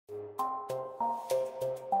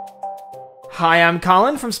Hi, I'm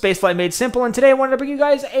Colin from Spaceflight Made Simple, and today I wanted to bring you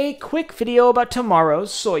guys a quick video about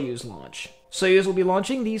tomorrow's Soyuz launch. Soyuz will be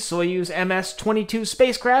launching the Soyuz MS-22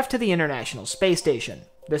 spacecraft to the International Space Station.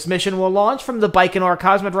 This mission will launch from the Baikonur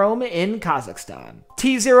Cosmodrome in Kazakhstan.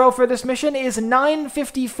 T0 for this mission is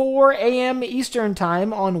 9:54 a.m. Eastern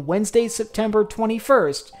Time on Wednesday, September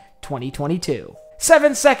 21st, 2022.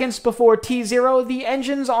 7 seconds before T0, the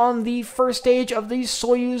engines on the first stage of the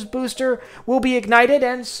Soyuz booster will be ignited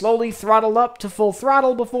and slowly throttled up to full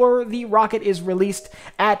throttle before the rocket is released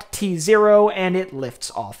at T0 and it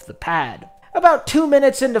lifts off the pad. About 2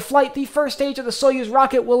 minutes into flight, the first stage of the Soyuz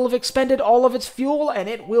rocket will have expended all of its fuel and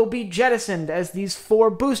it will be jettisoned as these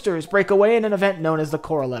 4 boosters break away in an event known as the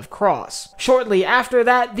Korolev Cross. Shortly after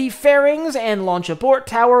that, the fairings and launch abort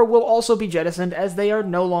tower will also be jettisoned as they are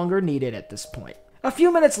no longer needed at this point. A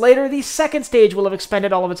few minutes later, the second stage will have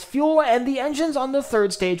expended all of its fuel, and the engines on the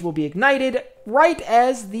third stage will be ignited right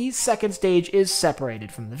as the second stage is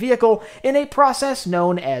separated from the vehicle in a process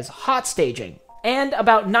known as hot staging. And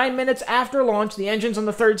about 9 minutes after launch, the engines on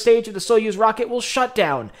the third stage of the Soyuz rocket will shut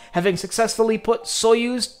down, having successfully put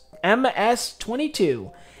Soyuz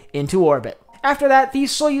MS-22 into orbit. After that, the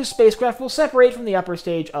Soyuz spacecraft will separate from the upper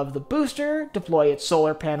stage of the booster, deploy its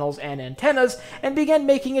solar panels and antennas, and begin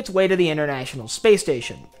making its way to the International Space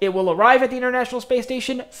Station. It will arrive at the International Space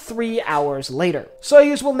Station 3 hours later.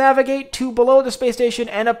 Soyuz will navigate to below the space station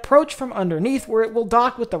and approach from underneath, where it will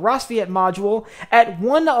dock with the Rassvet module at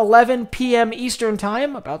 1:11 p.m. Eastern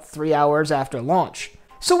Time, about 3 hours after launch.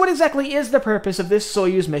 So what exactly is the purpose of this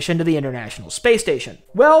Soyuz mission to the International Space Station?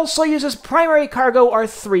 Well, Soyuz's primary cargo are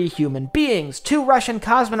 3 human beings, 2 Russian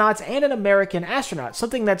cosmonauts and an American astronaut,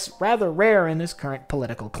 something that's rather rare in this current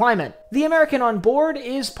political climate. The American on board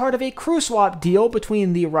is part of a crew swap deal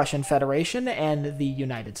between the Russian Federation and the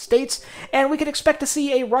United States, and we could expect to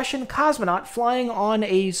see a Russian cosmonaut flying on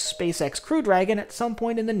a SpaceX Crew Dragon at some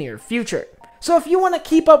point in the near future. So if you want to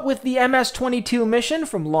keep up with the MS-22 mission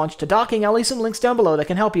from launch to docking, I'll leave some links down below that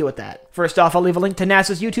can help you with that. First off, I'll leave a link to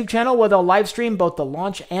NASA's YouTube channel where they'll live stream both the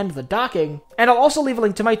launch and the docking, and I'll also leave a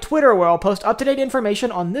link to my Twitter where I'll post up-to-date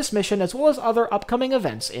information on this mission as well as other upcoming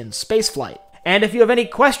events in spaceflight. And if you have any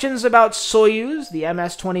questions about Soyuz, the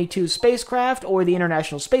MS-22 spacecraft, or the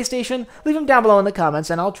International Space Station, leave them down below in the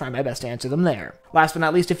comments and I'll try my best to answer them there. Last but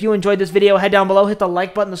not least, if you enjoyed this video, head down below, hit the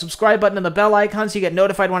like button, the subscribe button, and the bell icon so you get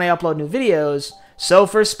notified when I upload new videos. So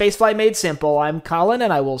for Spaceflight Made Simple, I'm Colin,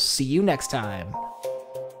 and I will see you next time.